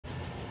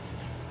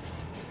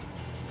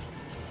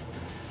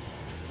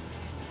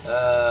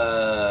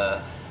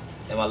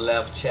And my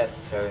left chest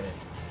is hurting.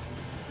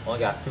 Only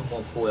got a few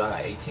more pulls. I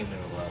got 18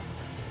 minutes left.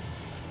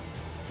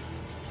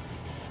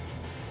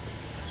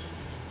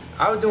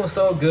 I was doing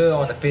so good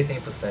on the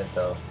 15%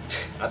 though.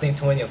 I think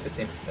 20 or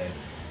 15%.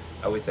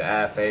 I wish to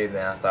add phase and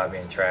I started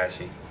being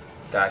trashy.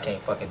 God, I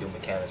can't fucking do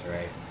mechanics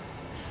right.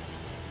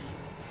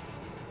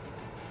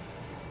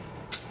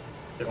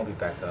 They're gonna be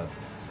back up.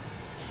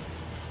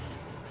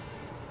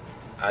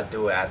 I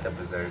do it after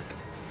Berserk.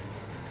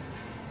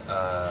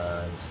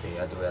 Let's see,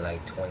 I do it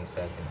like 20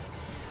 seconds.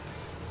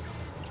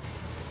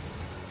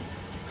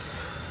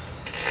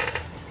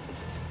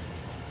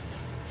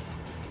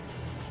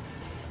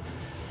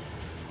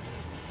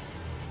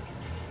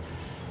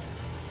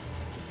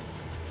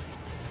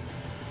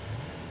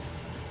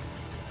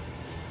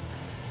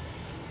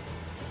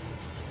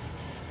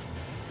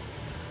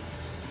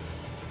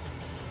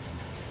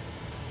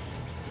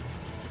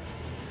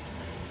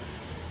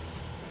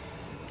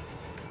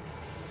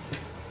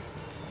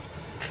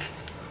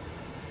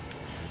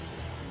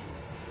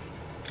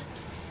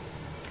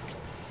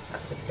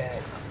 That's the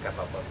bag. I got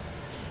pop up.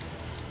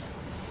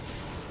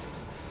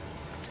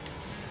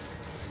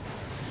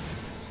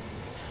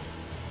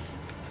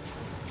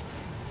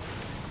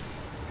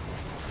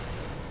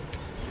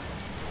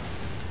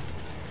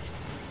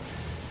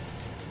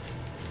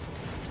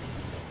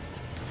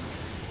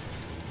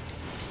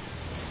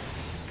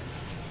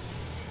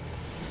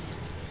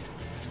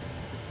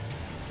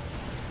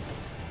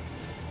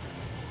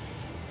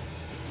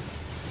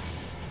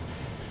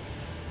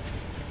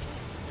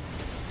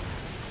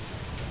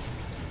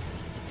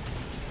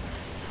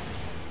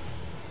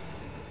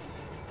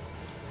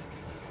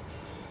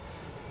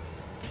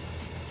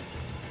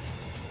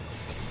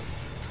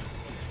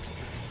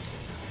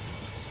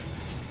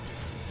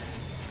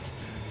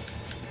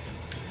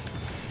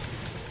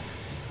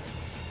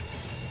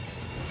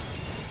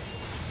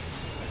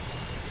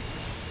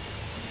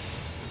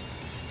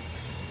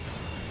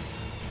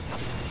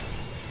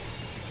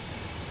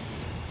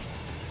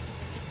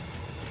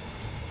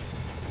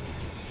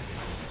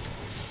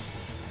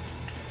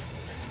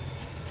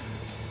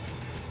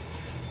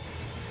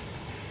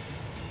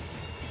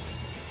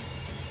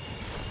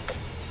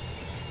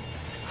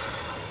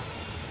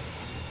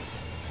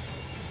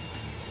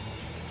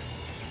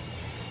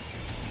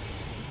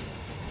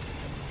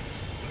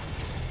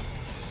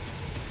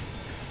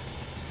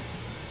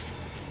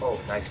 Oh,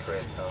 nice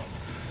crit though.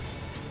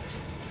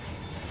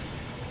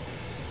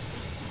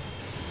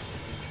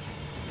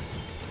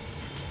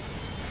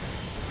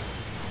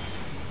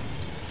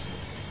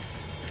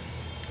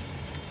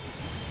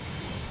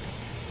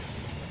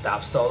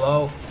 Stop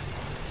solo.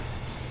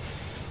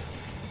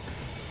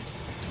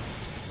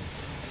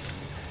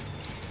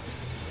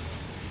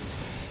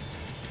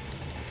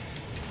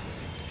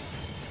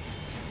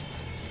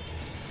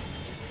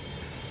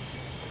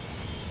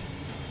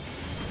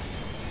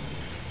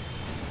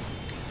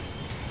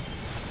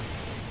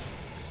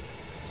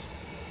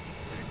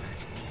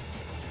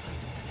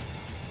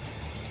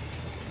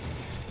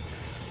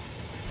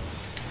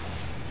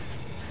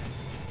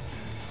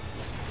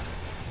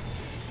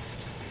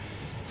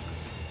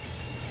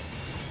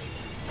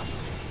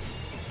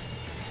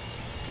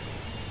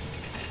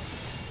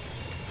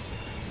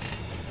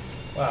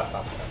 Wow,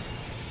 pop up.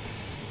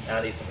 Now I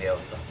need some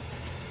heals though.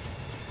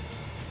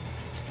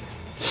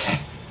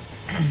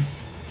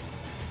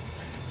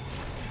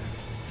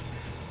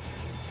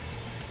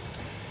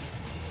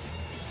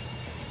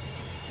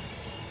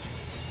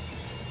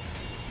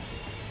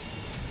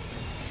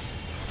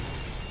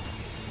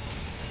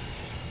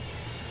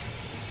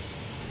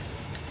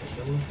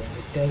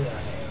 Every day I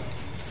am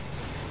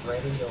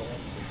radio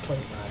and play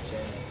my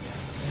jam.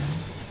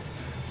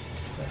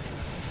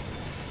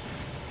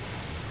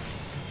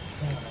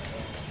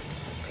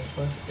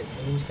 Paper, the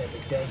news every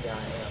day I am.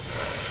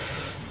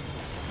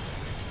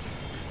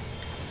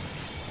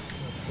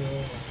 I feel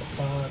like a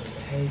body,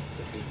 I hate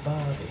to be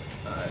bothered.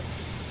 Alright.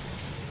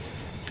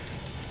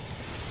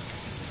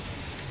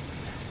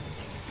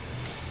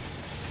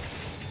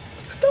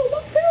 Stole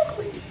my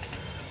Pericles!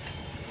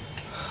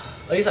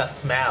 At least I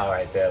smile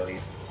right there, at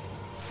least.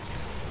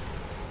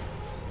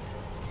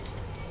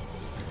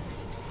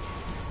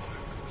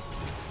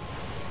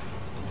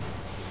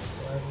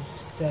 What did you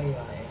say I am?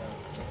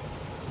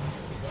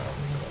 What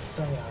did you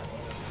say I am?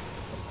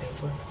 The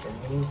paper, the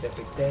news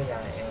every day I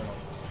am.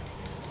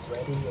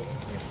 Radio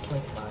and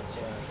play my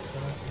jam.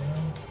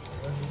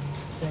 What did you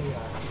say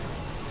I am?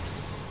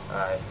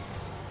 Alright.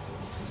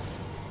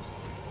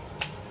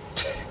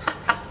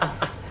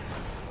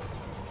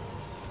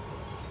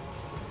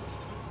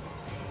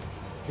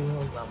 Feel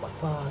like my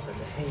father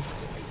and hate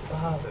to be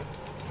bothered.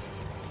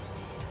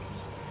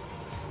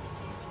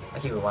 I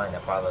keep rewinding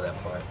that follow that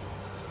part.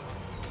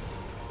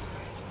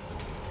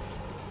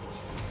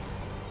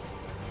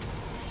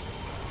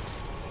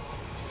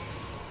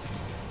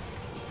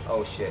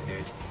 Oh shit,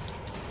 dude.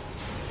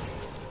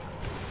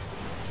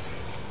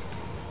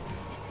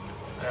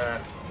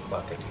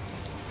 Bucket.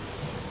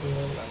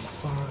 Feel like my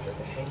father,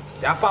 the hate.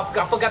 I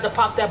forgot to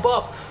pop that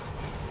buff.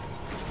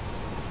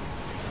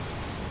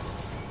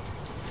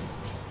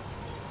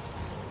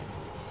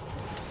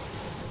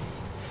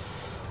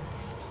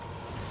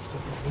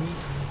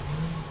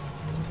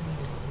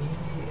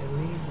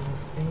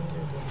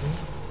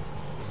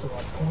 So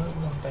I'm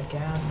going back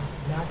out.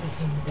 Now the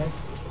thing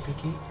that's the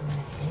biggie.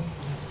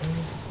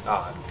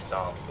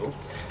 Oop.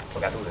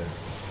 Forgot to do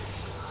this.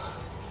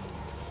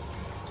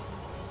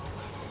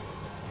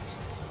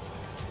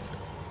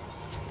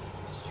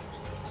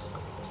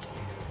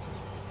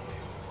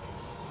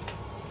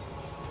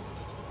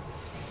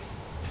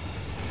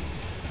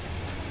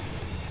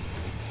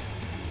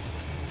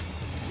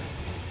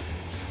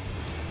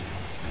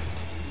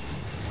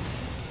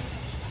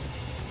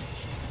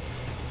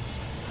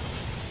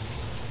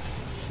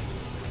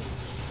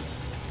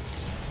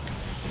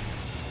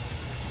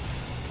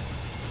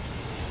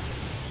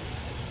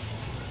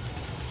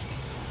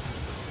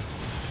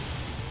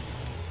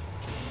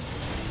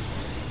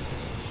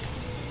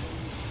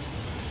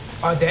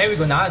 Oh, there we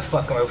go. Now it's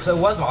fucking right. So it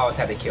was my auto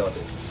attack that killed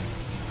it.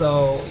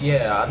 So,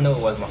 yeah, I knew it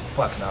was my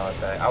fucking auto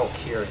attack. I was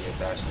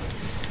curious, actually.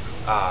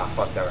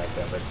 Fuck that right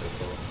there, but it's still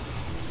cool.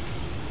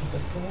 The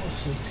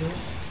bullshit, too.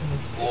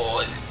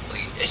 Oh,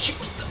 please,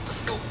 shoot stuff.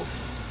 Let's go.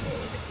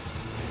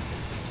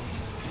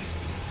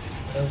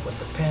 What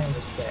the pen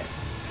was at.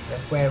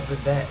 And where was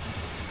that?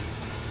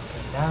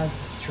 Okay, now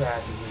it's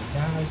tragedy.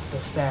 Now it's so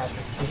sad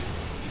to see.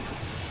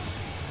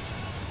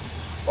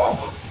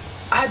 Oh!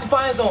 I had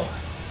Defiance on!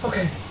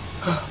 Okay.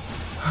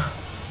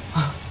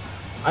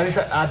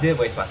 I did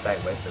waste my stack,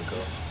 but it's still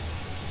cool.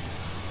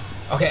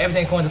 Okay,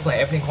 everything according to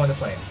plan. Everything according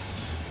to plan.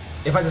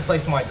 If I just play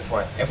smart this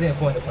part, everything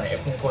according to plan.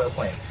 Everything according to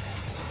plan.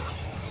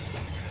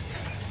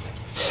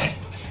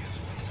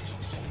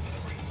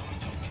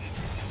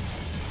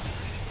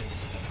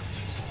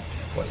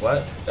 Wait,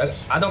 what?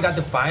 I don't got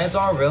Defiance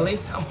on, really?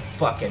 I'm a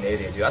fucking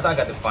idiot, dude. I thought I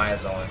got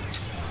Defiance on.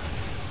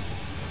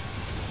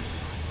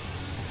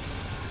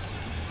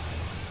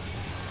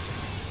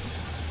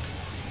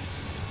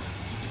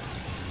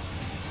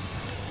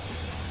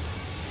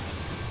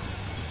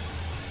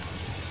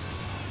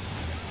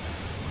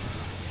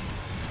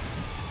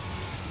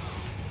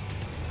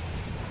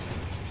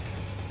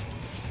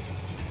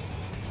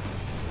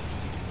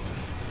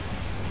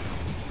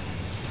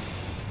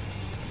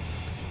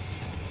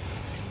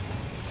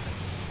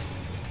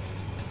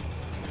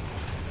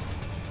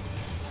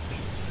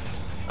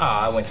 Oh,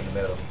 I went to the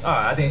middle. Oh,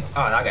 I didn't.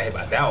 Oh, I got hit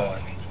by that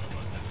one.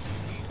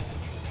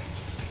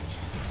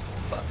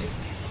 Fuck it.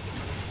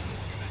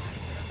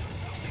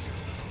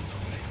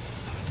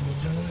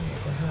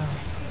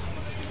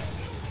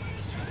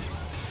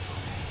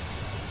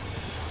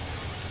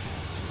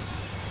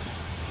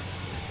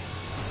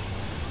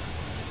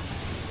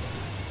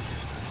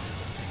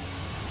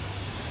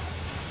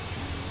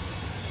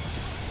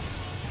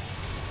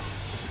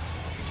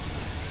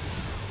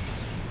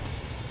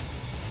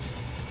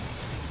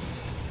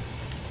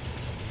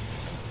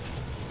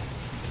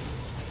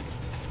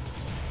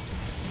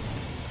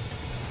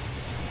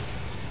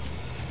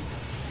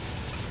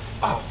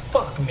 Oh,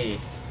 fuck me.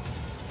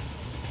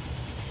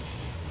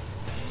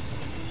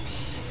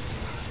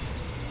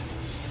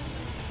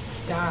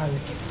 Die,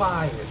 get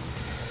fired.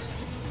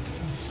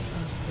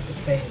 With the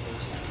Bengals.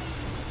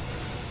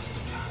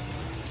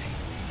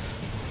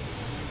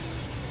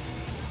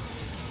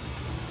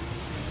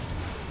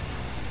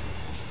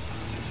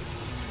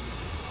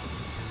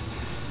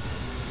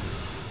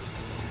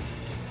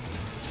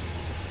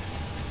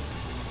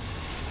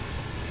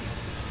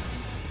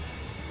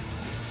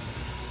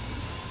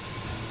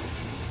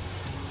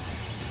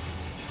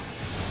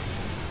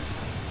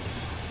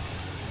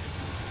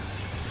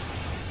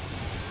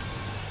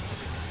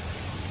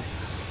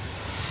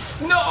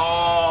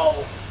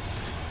 No!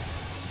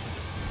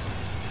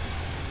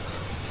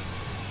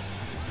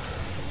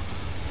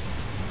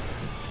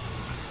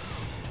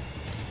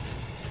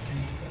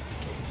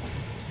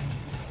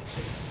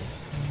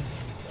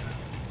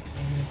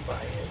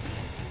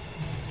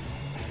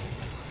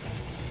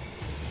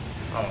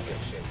 I don't give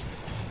a shit.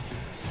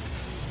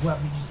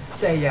 What would you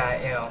say I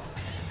am?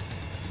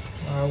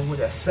 Or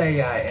would I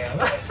say I am?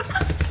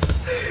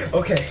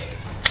 Okay.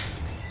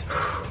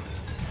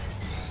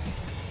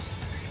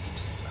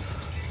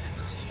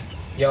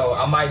 Yo,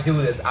 I might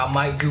do this. I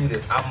might do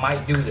this. I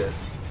might do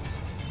this.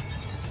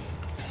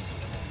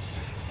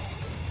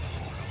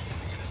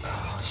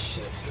 Oh,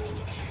 shit,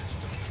 dude.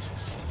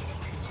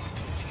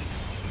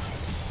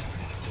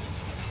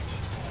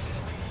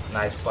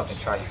 Nice fucking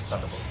try, you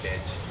son of a bitch.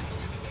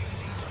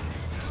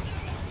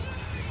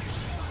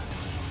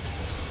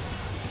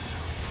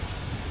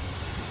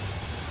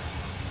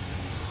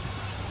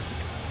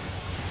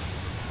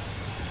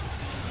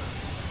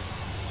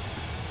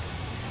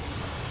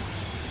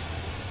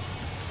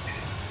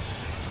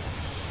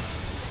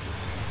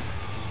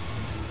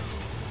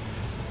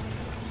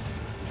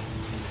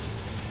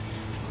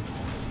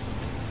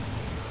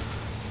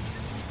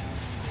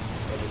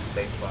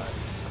 Space spot.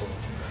 Cool.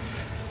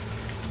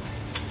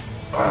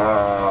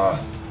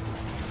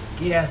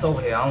 Yeah, it's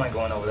over there. I don't like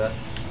going over there.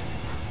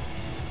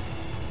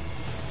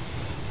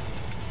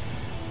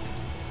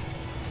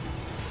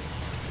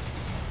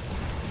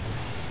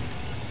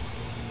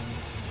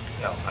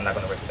 No, I'm not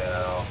gonna risk that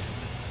at all.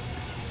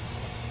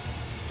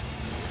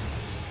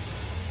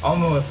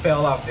 Almost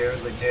fell off there,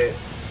 legit.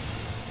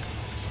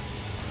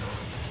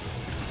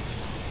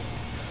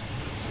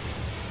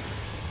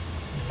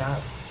 not.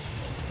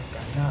 They think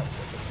I'm not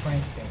with the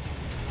Frank thing.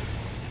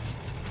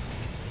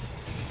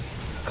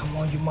 Come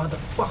on, you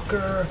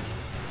motherfucker!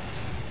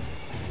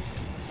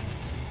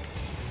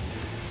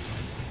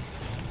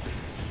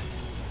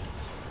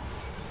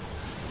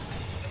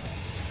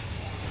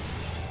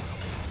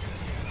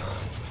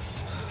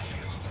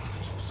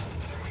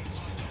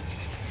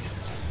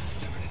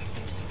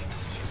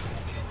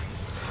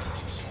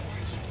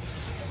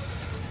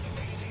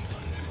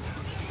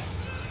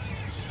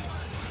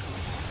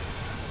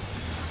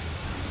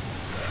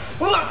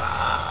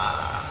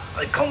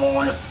 Like, come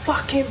on,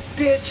 fucking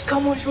bitch!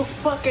 Come on, you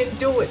fucking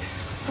do it!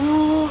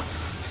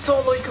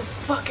 Solo, you can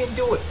fucking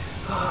do it!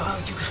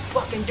 You can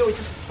fucking do it!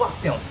 Just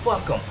fuck them!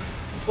 Fuck them!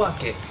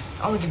 Fuck it!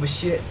 I don't give a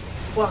shit!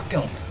 Fuck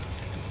them!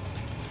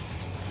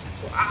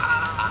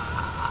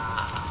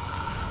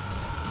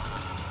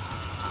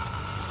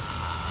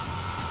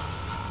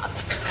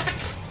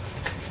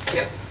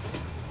 Yes!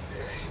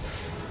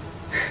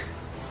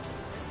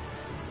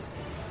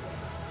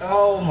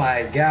 Oh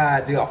my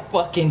god, dude! I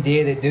fucking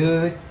did it,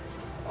 dude!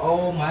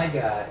 Oh my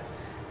god.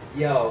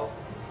 Yo.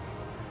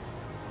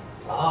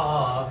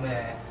 Oh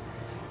man.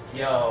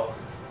 Yo.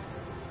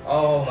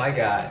 Oh my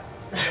god.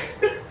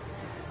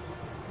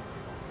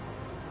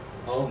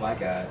 Oh my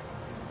god.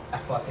 I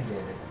fucking did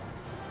it.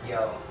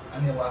 Yo,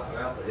 I'm gonna walk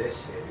around for this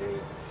shit, dude.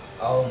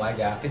 Oh my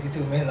god. 52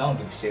 minutes, I don't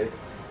give a shit.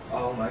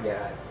 Oh my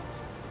god.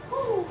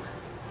 Woo.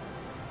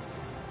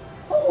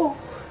 Woo.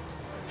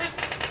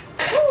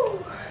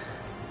 Woo.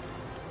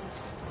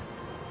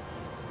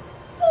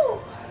 Woo.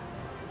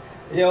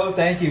 Yo,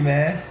 thank you,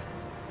 man.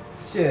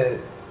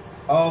 Shit.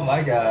 Oh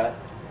my god.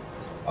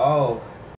 Oh.